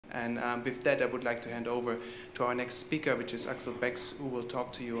And with that, I would like to hand over to our next speaker, which is Axel Becks, who will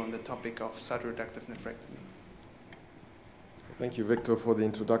talk to you on the topic of cytoreductive nephrectomy. Thank you, Victor, for the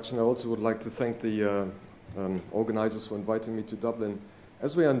introduction. I also would like to thank the organizers for inviting me to Dublin.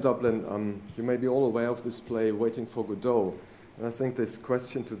 As we are in Dublin, you may be all aware of this play, Waiting for Godot. And I think this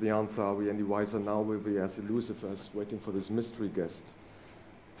question to the answer, are we any wiser now, will be as elusive as waiting for this mystery guest.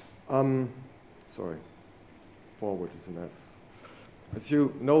 Sorry, forward is an F. As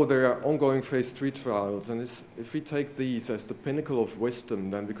you know, there are ongoing phase 3 trials, and if we take these as the pinnacle of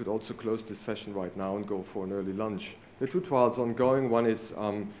wisdom, then we could also close this session right now and go for an early lunch. There are 2 trials ongoing. One is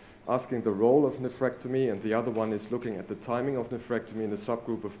asking the role of nephrectomy, and the other one is looking at the timing of nephrectomy in a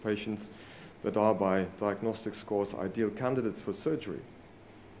subgroup of patients that are, by diagnostic scores, ideal candidates for surgery.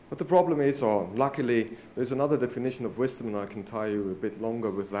 But the problem is, or luckily, there's another definition of wisdom, and I can tie you a bit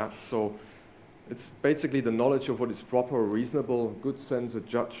longer with that. So it's basically the knowledge of what is proper or reasonable, good sense of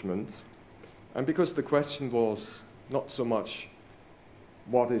judgment. And because the question was not so much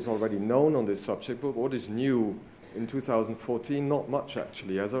what is already known on this subject, but what is new in 2014, not much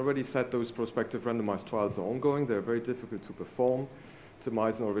actually. As I already said, those prospective randomized trials are ongoing. They're very difficult to perform. Tim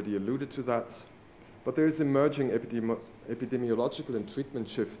Eisen already alluded to that. But there is emerging epidemiological and treatment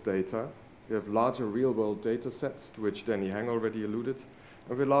shift data. We have larger real-world data sets, to which Danny Hang already alluded,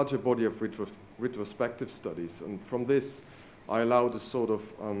 and a larger body of retrospective studies. And from this, I allowed a sort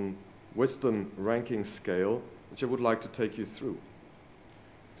of wisdom ranking scale, which I would like to take you through.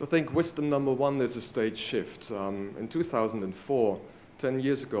 So I think wisdom number 1, there's a stage shift. In 2004, 10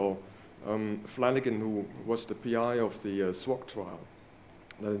 years ago, Flanagan, who was the PI of the SWOG trial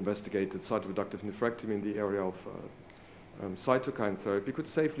that investigated cytoreductive nephrectomy in the area of cytokine therapy, could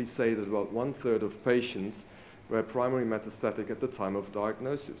safely say that about 1/3 of patients were primary metastatic at the time of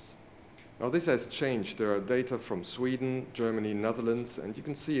diagnosis. Now this has changed. There are data from Sweden, Germany, Netherlands, and you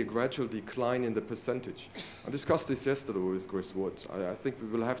can see a gradual decline in the percentage. I discussed this yesterday with Chris Wood. I think we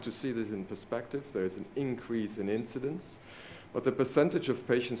will have to see this in perspective. There's an increase in incidence, but the percentage of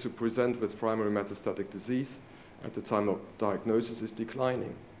patients who present with primary metastatic disease at the time of diagnosis is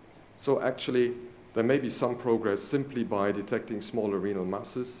declining. So actually, there may be some progress simply by detecting smaller renal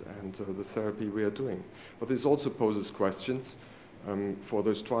masses and the therapy we are doing. But this also poses questions for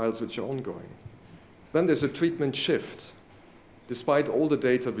those trials which are ongoing. Then there's a treatment shift. Despite all the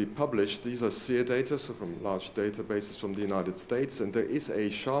data we published, these are SEER data, so from large databases from the United States, and there is a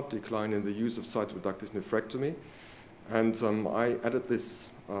sharp decline in the use of cytoreductive nephrectomy. And I added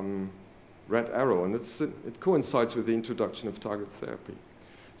this red arrow, and it coincides with the introduction of target therapy.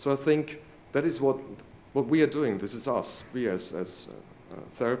 So I think that is what we are doing. This is us, we as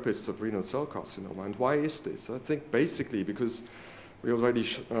therapists of renal cell carcinoma. And why is this? I think basically because we already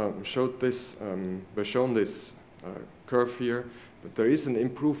showed this, we've shown this curve here, that there is an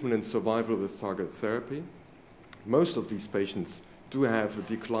improvement in survival with target therapy. Most of these patients do have a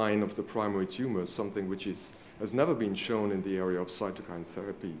decline of the primary tumor, something which has never been shown in the area of cytokine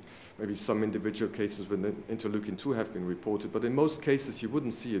therapy. Maybe some individual cases with interleukin-2 have been reported, but in most cases you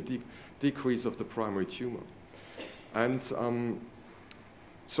wouldn't see a decrease of the primary tumor. And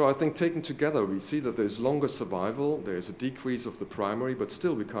so I think taken together, we see that there's longer survival, there's a decrease of the primary, but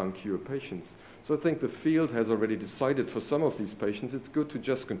still we can't cure patients. So I think the field has already decided for some of these patients it's good to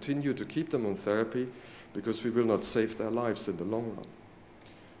just continue to keep them on therapy because we will not save their lives in the long run.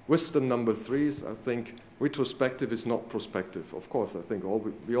 Wisdom number 3 is, I think, retrospective is not prospective. Of course, I think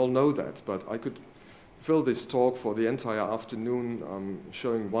we all know that, but I could fill this talk for the entire afternoon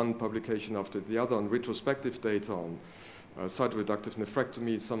showing one publication after the other on retrospective data on cytoreductive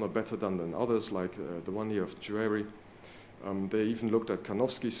nephrectomy. Some are better done than others, like the one here of Jueri. They even looked at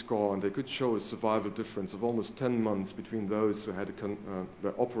Karnofsky score, and they could show a survival difference of almost 10 months between those who had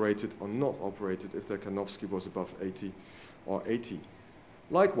were operated or not operated if their Karnofsky was above 80 or 80.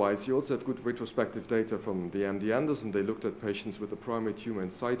 Likewise, you also have good retrospective data from the MD Anderson. They looked at patients with a primary tumor in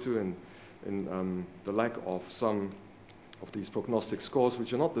situ and in the lack of some of these prognostic scores,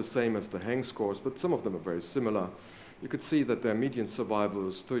 which are not the same as the Hang scores, but some of them are very similar. You could see that their median survival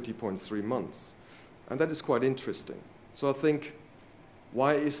was 30.3 months. And that is quite interesting. So I think,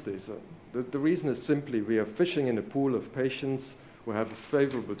 why is this? The reason is simply we are fishing in a pool of patients who have a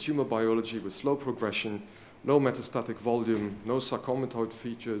favorable tumor biology with slow progression, low metastatic volume, no sarcomatoid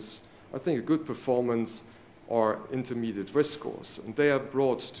features, I think a good performance or intermediate risk scores. And they are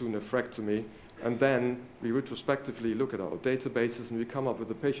brought to nephrectomy, and then we retrospectively look at our databases and we come up with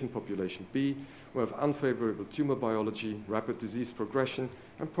a patient population B who have unfavorable tumor biology, rapid disease progression,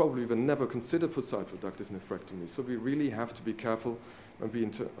 and probably were never considered for cytoreductive nephrectomy. So we really have to be careful when we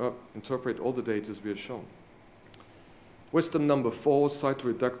interpret all the data as we have shown. Wisdom number 4,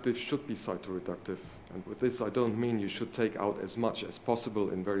 cytoreductive should be cytoreductive. And with this, I don't mean you should take out as much as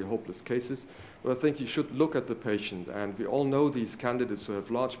possible in very hopeless cases, but I think you should look at the patient. And we all know these candidates who have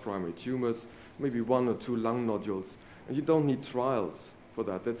large primary tumors, maybe 1 or 2 lung nodules, and you don't need trials for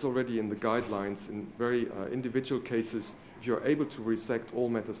that. That's already in the guidelines. In very individual cases, if you're able to resect all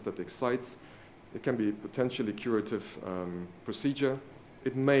metastatic sites, it can be a potentially curative procedure.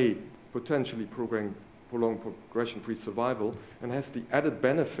 It may potentially prolong progression-free survival and has the added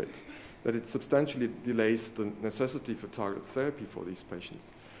benefit that it substantially delays the necessity for targeted therapy for these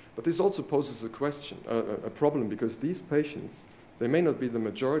patients. But this also poses a problem, because these patients, they may not be the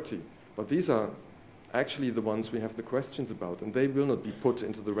majority, but these are actually the ones we have the questions about, and they will not be put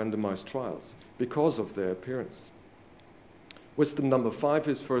into the randomized trials because of their appearance. Wisdom number 5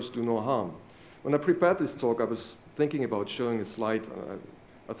 is first do no harm. When I prepared this talk, I was thinking about showing a slide.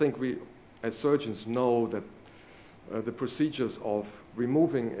 I think we, as surgeons, know that the procedures of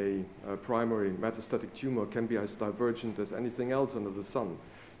removing a primary metastatic tumor can be as divergent as anything else under the sun.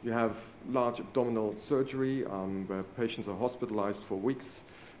 You have large abdominal surgery where patients are hospitalized for weeks,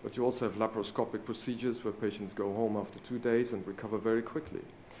 but you also have laparoscopic procedures where patients go home after 2 days and recover very quickly.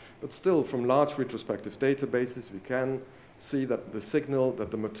 But still, from large retrospective databases, we can see that the signal that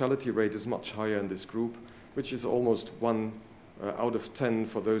the mortality rate is much higher in this group, which is almost 1 out of 10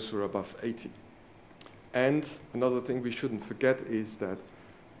 for those who are above 80. And another thing we shouldn't forget is that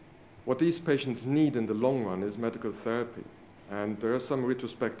what these patients need in the long run is medical therapy. And there are some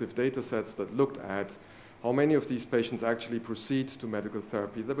retrospective data sets that looked at how many of these patients actually proceed to medical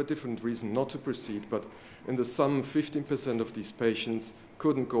therapy. There were different reasons not to proceed, but in the sum, 15% of these patients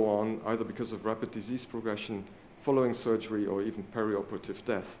couldn't go on either because of rapid disease progression, following surgery, or even perioperative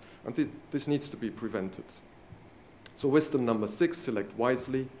death. And this needs to be prevented. So wisdom number 6, select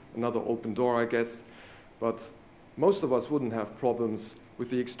wisely, another open door, I guess. But most of us wouldn't have problems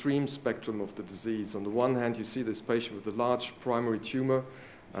with the extreme spectrum of the disease. On the one hand, you see this patient with a large primary tumor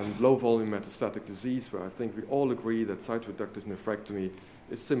and low volume metastatic disease, where I think we all agree that cytoreductive nephrectomy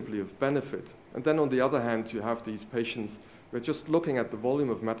is simply of benefit. And then on the other hand, you have these patients where just looking at the volume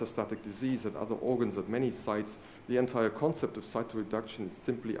of metastatic disease at other organs at many sites, the entire concept of cytoreduction is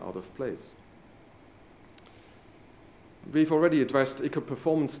simply out of place. We've already addressed ECOG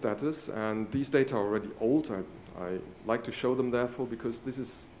performance status, and these data are already old. I like to show them, therefore, because this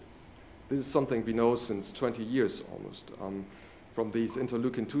is something we know since 20 years almost, from these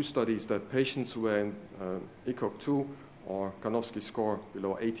interleukin-2 studies, that patients who were in ECOG 2 or Karnofsky score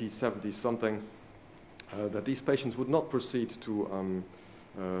below 80, 70 something, that these patients would not proceed to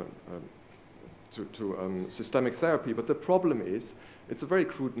systemic therapy. But the problem is, it's a very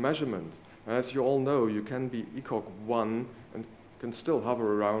crude measurement. As you all know, you can be ECOG 1 and can still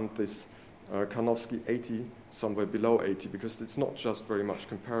hover around this Karnofsky 80, somewhere below 80, because it's not just very much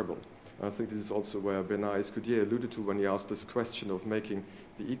comparable. I think this is also where Bernard Escudier alluded to when he asked this question of making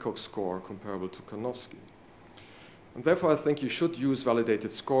the ECOG score comparable to Karnofsky. And therefore, I think you should use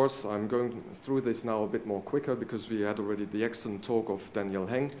validated scores. I'm going through this now a bit more quicker because we had already the excellent talk of Daniel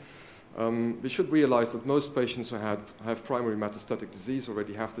Heng. We should realize that most patients who have primary metastatic disease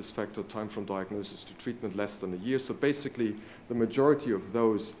already have this factor time from diagnosis to treatment less than a year. So basically, the majority of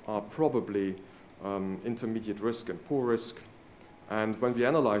those are probably intermediate risk and poor risk. And when we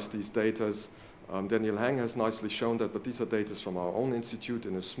analyze these data, Daniel Heng has nicely shown that, but these are data from our own institute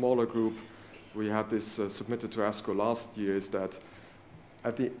in a smaller group. We had this submitted to ASCO last year, is that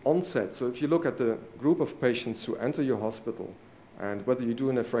at the onset, so if you look at the group of patients who enter your hospital, and whether you do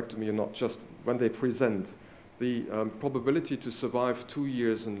a nephrectomy or not, just when they present, the probability to survive 2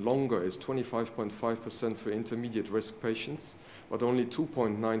 years and longer is 25.5% for intermediate risk patients, but only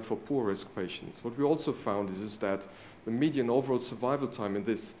 2.9% for poor risk patients. What we also found is that the median overall survival time in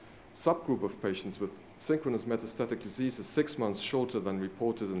this subgroup of patients with synchronous metastatic disease is 6 months shorter than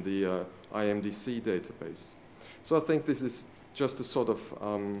reported in the IMDC database. So I think this is just a sort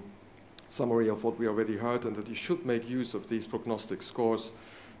of summary of what we already heard, and that you should make use of these prognostic scores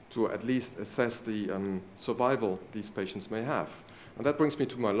to at least assess the survival these patients may have. And that brings me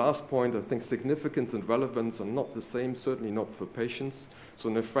to my last point. I think significance and relevance are not the same, certainly not for patients. So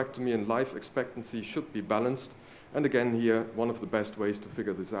nephrectomy and life expectancy should be balanced. And again here, one of the best ways to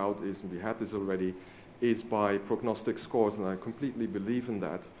figure this out is, and we had this already, is by prognostic scores. And I completely believe in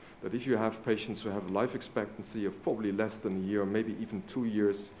that if you have patients who have a life expectancy of probably less than a year, maybe even 2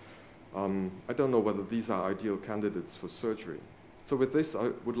 years, I don't know whether these are ideal candidates for surgery. So with this,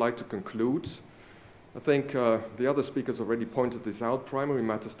 I would like to conclude. I think the other speakers already pointed this out. Primary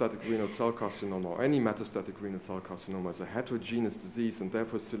metastatic renal cell carcinoma, or any metastatic renal cell carcinoma, is a heterogeneous disease, and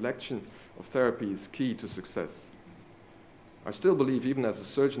therefore selection of therapy is key to success. I still believe, even as a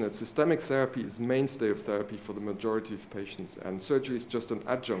surgeon, that systemic therapy is mainstay of therapy for the majority of patients, and surgery is just an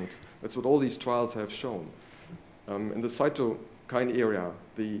adjunct. That's what all these trials have shown. In the cytokine area,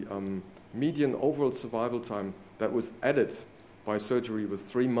 the median overall survival time that was added by surgery was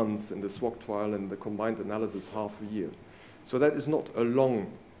 3 months in the SWOG trial, and the combined analysis half a year. So that is not a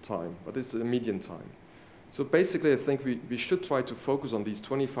long time, but it's a median time. So basically, I think we should try to focus on these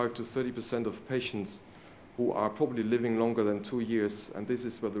 25 to 30% of patients who are probably living longer than 2 years, and this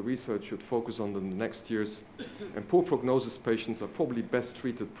is where the research should focus on in the next years. And poor prognosis patients are probably best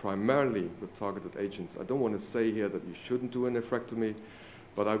treated primarily with targeted agents. I don't want to say here that you shouldn't do a nephrectomy,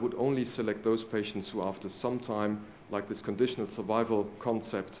 but I would only select those patients who after some time, like this conditional survival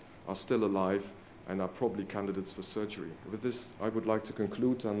concept, are still alive and are probably candidates for surgery. With this, I would like to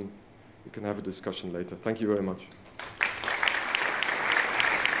conclude, and we can have a discussion later. Thank you very much.